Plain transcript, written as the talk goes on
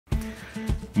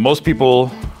Most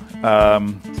people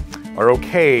are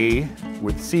okay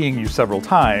with seeing you several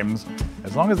times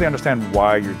as long as they understand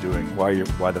why you're doing,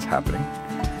 why that's happening.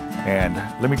 And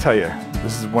let me tell you,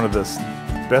 this is one of the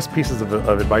best pieces of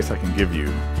advice I can give you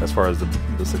as far as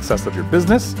the success of your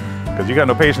business, because you got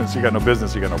no patients, you got no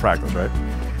business, you got no practice, right?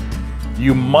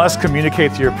 You must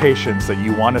communicate to your patients that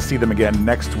you want to see them again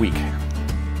next week.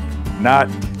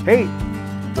 Not, hey,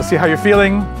 let's see how you're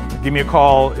feeling. Give me a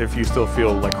call if you still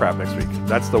feel like crap next week.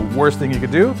 That's the worst thing you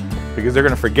could do, because they're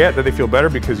going to forget that they feel better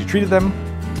because you treated them.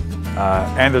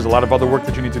 And there's a lot of other work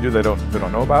that you need to do they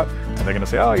don't know about. And they're going to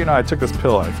say, oh, you know, I took this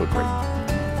pill and I feel great.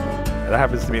 That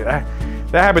happens to me. That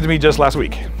happened to me just last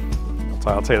week. So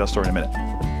I'll tell you that story in a minute.